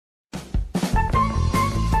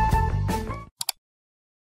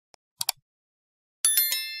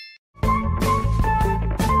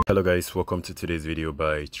Hello guys, welcome to today's video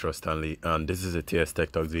by Trust Stanley, and this is a TS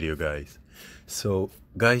Tech Talks video, guys. So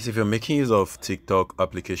guys, if you're making use of TikTok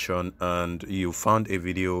application and you found a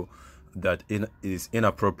video that is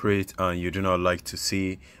inappropriate and you do not like to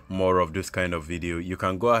see more of this kind of video, you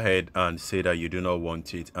can go ahead and say that you do not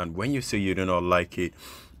want it. And when you say you do not like it,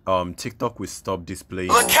 TikTok will stop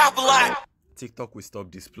displaying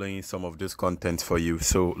some of this content for you.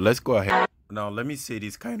 So let's go ahead. Now let me say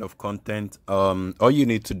this kind of content. All you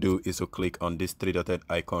need to do is to click on this three-dotted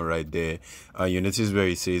icon right there, and you notice where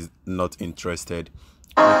it says not interested.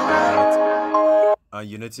 Click on that, and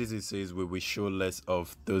you notice it says we will show less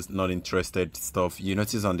of those not interested stuff. You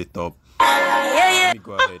notice on the top. Let me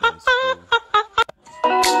go ahead and scroll.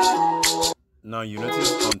 Now you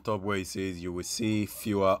notice on top where it says you will see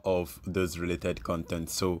fewer of those related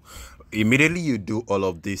content. So immediately you do all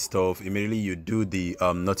of this stuff, immediately you do the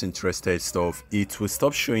not interested stuff, it will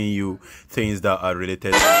stop showing you things that are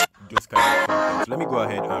related to those kind of content. Let me go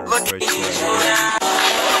ahead and refresh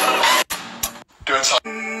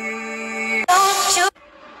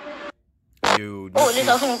you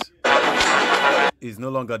notice is no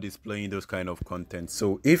longer displaying those kind of content.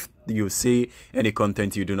 So if you see any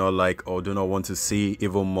content you do not like or do not want to see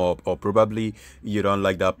even more, or probably you don't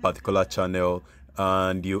like that particular channel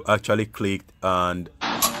and you actually clicked and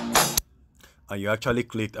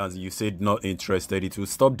you said not interested, it will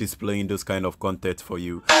stop displaying those kind of content for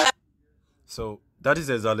you. So that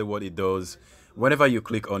is exactly what it does. Whenever you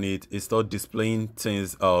click on it, it starts displaying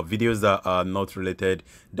things, videos that are not related,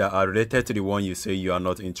 that are related to the one you say you are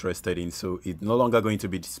not interested in. So it's no longer going to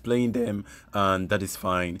be displaying them, and that is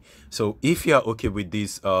fine. So if you are okay with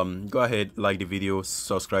this, go ahead, like the video,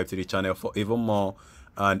 subscribe to the channel for even more,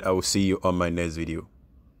 and I will see you on my next video.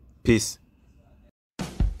 Peace.